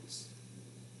flutes.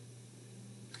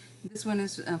 This one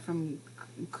is from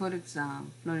Codex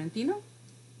Florentino,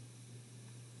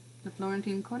 the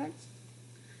Florentine Codex.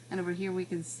 And over here we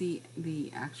can see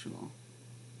the actual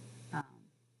um,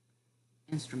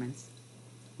 instruments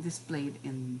displayed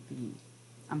in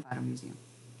the Amparo Museum.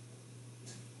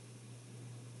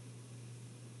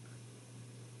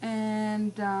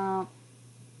 And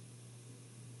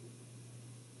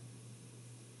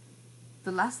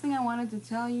the last thing I wanted to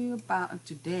tell you about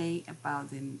today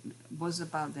was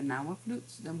about the Nawa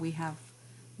flutes. Then we have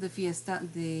the Fiesta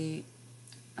de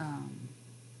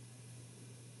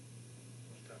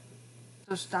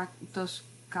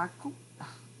Toshkaku. Oh,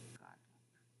 God.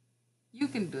 You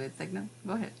can do it, Tegna.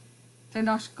 Go ahead.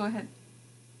 Tenosh, go ahead.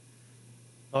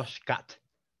 Toshkat.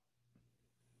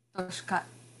 Toshkat.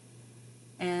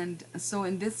 And so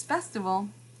in this festival,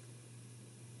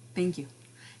 thank you.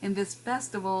 In this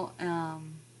festival, a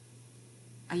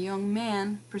young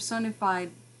man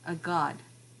personified a god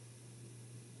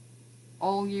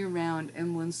all year round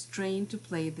and was trained to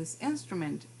play this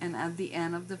instrument. And at the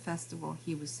end of the festival,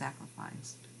 he was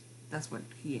sacrificed. That's what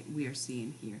we are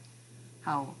seeing here.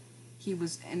 How he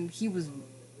was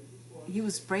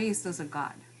praised as a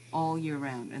god all year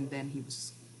round, and then he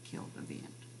was killed at the end.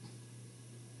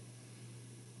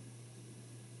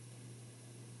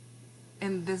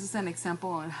 And this is an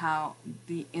example on how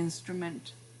the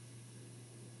instrument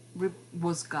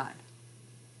was God.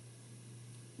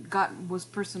 God was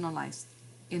personalized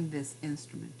in this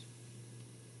instrument.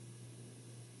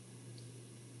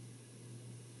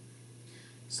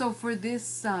 So for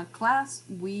this class,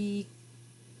 we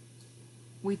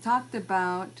talked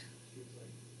about,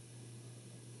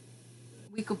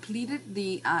 we completed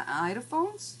the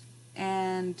idophones,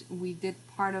 and we did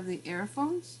part of the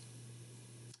aerophones.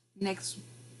 Next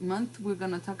month, we're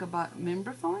going to talk about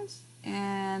membraphones,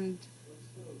 and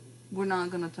we're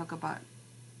not going to talk about,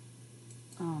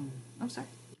 I'm sorry.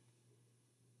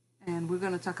 And we're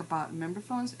going to talk about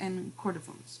membraphones and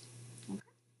chordophones. Okay.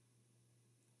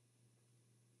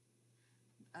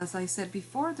 As I said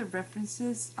before, the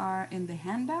references are in the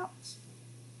handouts.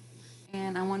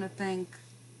 And I want to thank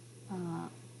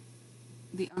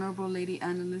the Honorable Lady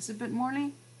Anne Elizabeth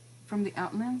Morley from the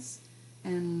Outlands,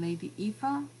 and Lady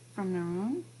Aoife from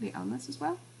Naroon, the Outlands as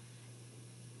well,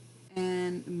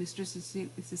 and Mr.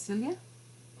 Cecilia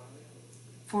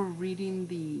for reading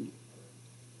the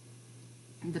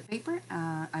paper.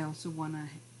 I also want to,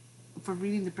 for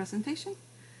reading the presentation.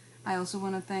 I also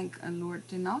want to thank Lord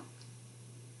Tenoch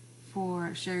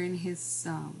for sharing his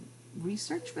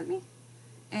research with me,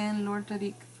 and Lord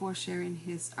Tariq for sharing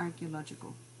his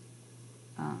archaeological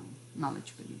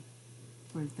knowledge with you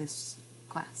for this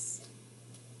class.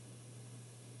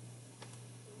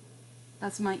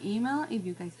 That's my email. If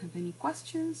you guys have any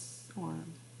questions or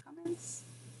comments,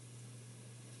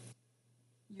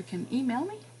 you can email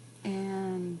me,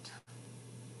 and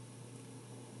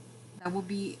that will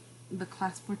be the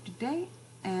class for today.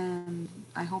 And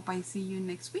I hope I see you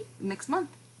next month.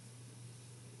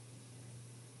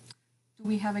 Do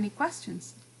we have any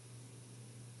questions?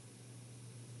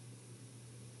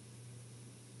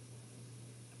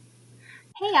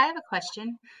 Hey, I have a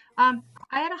question. I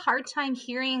had a hard time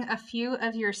hearing a few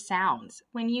of your sounds.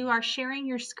 When you are sharing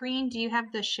your screen, do you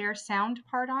have the share sound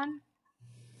part on?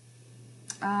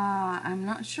 I'm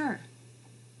not sure.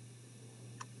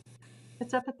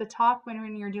 It's up at the top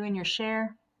when you're doing your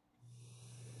share.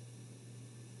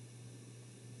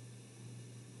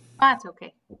 That's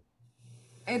okay.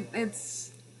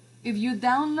 It's if you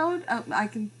download, I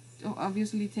can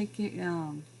obviously take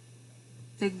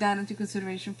that into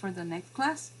consideration for the next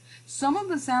class. Some of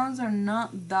the sounds are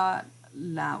not that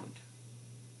loud,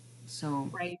 so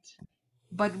Right.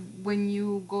 but when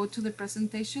you go to the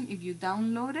presentation, if you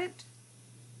download it,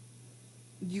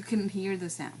 you can hear the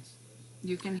sounds.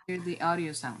 You can hear the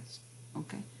audio sounds.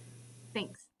 Okay,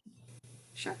 Thanks.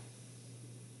 sure.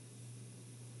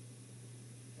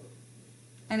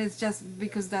 And it's just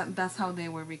because that's how they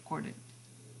were recorded.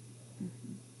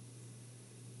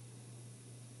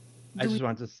 I Do just we?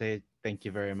 want to say thank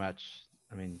you very much.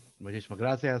 I mean, muchísimas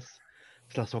gracias.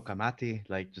 Tlasokamati,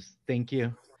 like just thank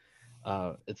you.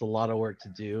 It's a lot of work to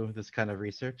do this kind of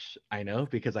research. I know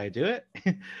because I do it,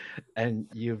 and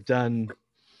you've done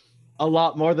a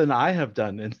lot more than I have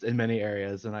done in many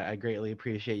areas, and I greatly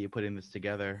appreciate you putting this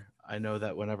together. I know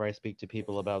that whenever I speak to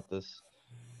people about this,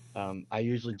 I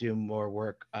usually do more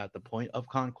work at the point of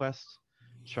conquest,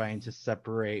 trying to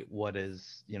separate what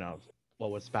is,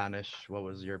 what was Spanish, what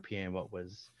was European, what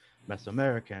was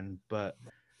Mesoamerican, but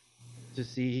to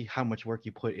see how much work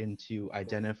you put into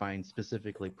identifying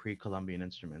specifically pre-Columbian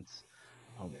instruments.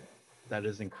 Um, that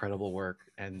is incredible work,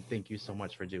 and thank you so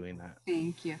much for doing that.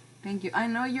 Thank you, thank you. I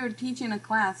know you're teaching a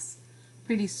class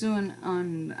pretty soon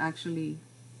on actually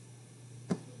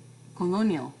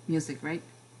colonial music, right?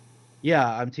 Yeah,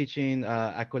 I'm teaching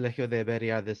at Colegio de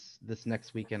Iberia this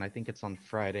next weekend. I think it's on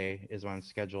Friday is when I'm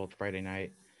scheduled, Friday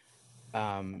night.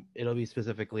 It'll be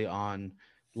specifically on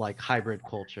like hybrid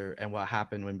culture and what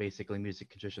happened when basically music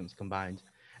traditions combined.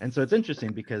 And so it's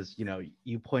interesting because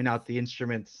you point out the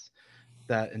instruments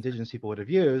that indigenous people would have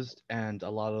used, and a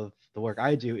lot of the work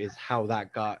I do is how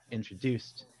that got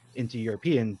introduced into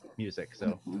European music.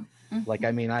 So like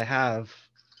I mean like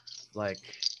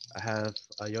I have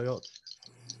a yo-yo.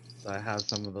 So I have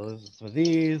some of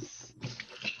these.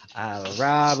 I have a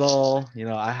rattle.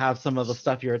 I have some of the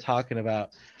stuff you were talking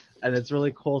about, and it's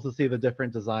really cool to see the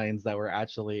different designs that were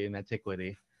actually in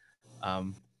antiquity.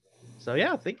 Um, so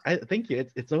yeah, thank you.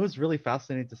 It's always really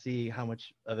fascinating to see how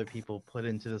much other people put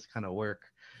into this kind of work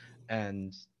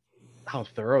and how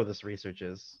thorough this research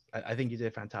is. I think you did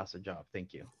a fantastic job.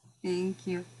 Thank you. Thank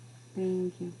you,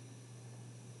 thank you.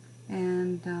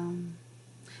 And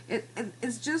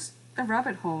it's just a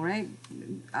rabbit hole, right?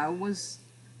 I was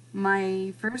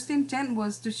My first intent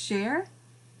was to share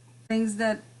things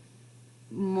that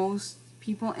most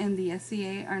people in the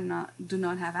SCA do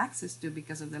not have access to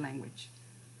because of the language.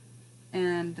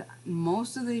 And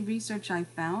most of the research I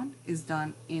found is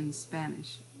done in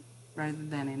Spanish rather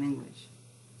than in English.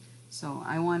 So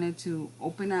I wanted to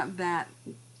open up that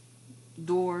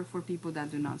door for people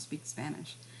that do not speak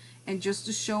Spanish. And just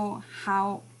to show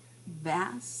how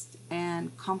vast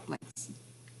and complex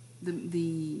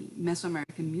the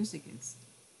Mesoamerican music is.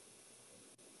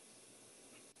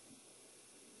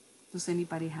 Does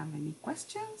anybody have any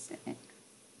questions?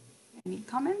 Any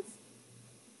comments?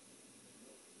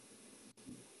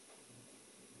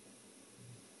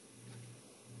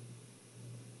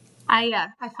 I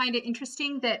find it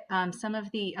interesting that some of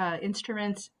the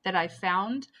instruments that I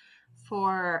found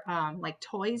for like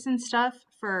toys and stuff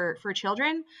for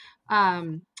children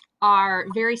um, are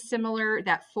very similar.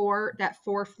 That four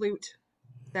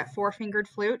fingered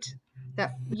flute,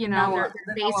 that they're The Nawa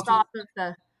based flute. off of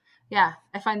the. Yeah,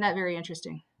 I find that very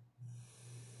interesting.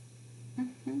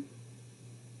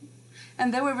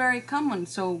 And they were very common,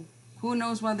 so who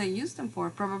knows what they used them for?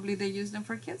 Probably they used them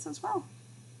for kids as well.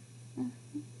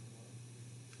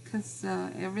 Because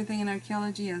everything in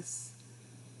archaeology, as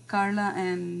Carla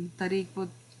and Tariq would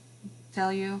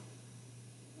tell you,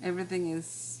 everything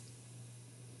is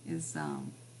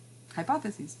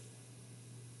hypotheses.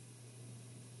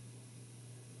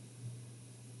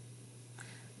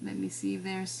 Let me see if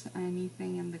there's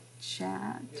anything in the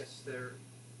chat. Yes, there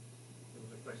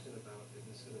was a question about is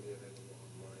this going to be available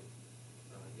online?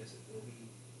 Yes, it will be.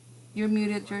 You're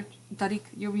muted, George. Tariq,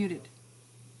 you're muted.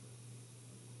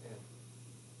 And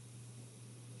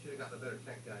should have gotten a better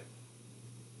tech guide.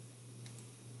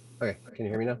 Okay, can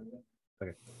you hear me now?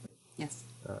 Okay. Yes.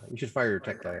 You should fire your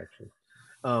tech guy, actually.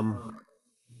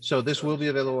 So this will be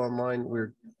available online.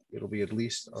 It'll be at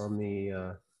least on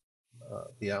the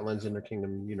Outlands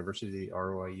Interkingdom University, the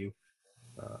ROIU.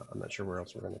 I'm not sure where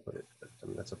else we're going to put it, but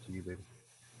that's up to you, baby.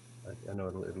 I know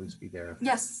it'll at least be there.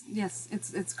 Yes, yes,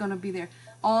 it's gonna be there.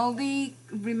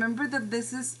 Remember that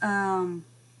this is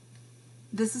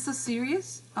a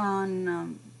series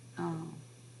on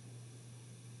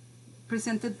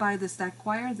presented by the Stack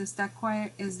Choir. The Stack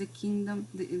Choir is the Kingdom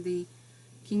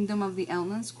of the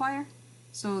Outlands Choir.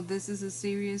 So this is a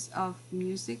series of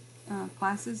music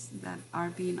classes that are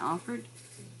being offered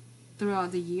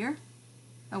throughout the year.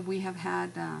 We have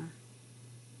had,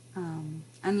 and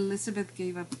Elizabeth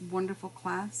gave a wonderful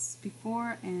class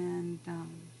before, and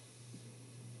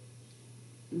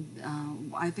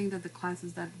I think that the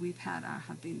classes that we've had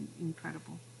have been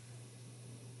incredible.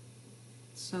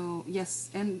 So yes,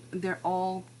 and they're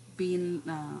all being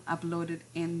uploaded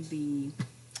in the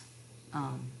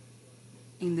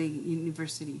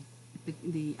university,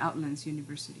 the Outlands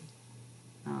University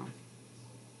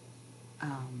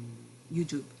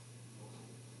YouTube.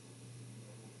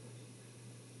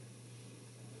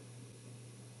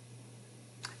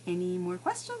 Any more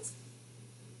questions?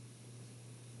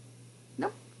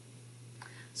 Nope.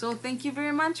 So thank you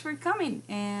very much for coming,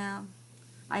 and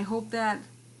I hope that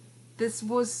this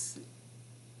was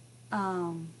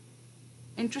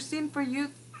interesting for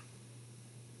you,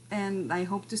 and I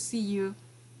hope to see you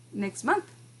next month.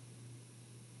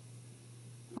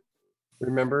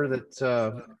 Remember that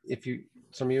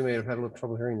some of you may have had a little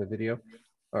trouble hearing the video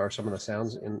or some of the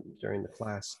sounds during the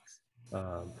class.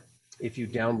 If you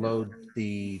download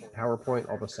the PowerPoint,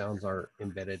 all the sounds are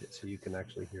embedded, so you can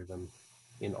actually hear them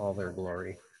in all their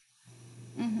glory.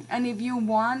 And if you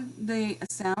want the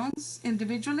sounds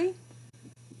individually,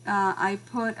 I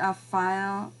put a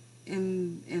file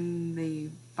in the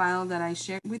file that I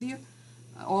shared with you.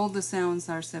 All the sounds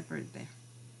are separate there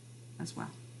as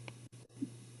well.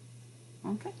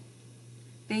 Okay.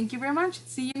 Thank you very much.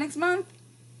 See you next month.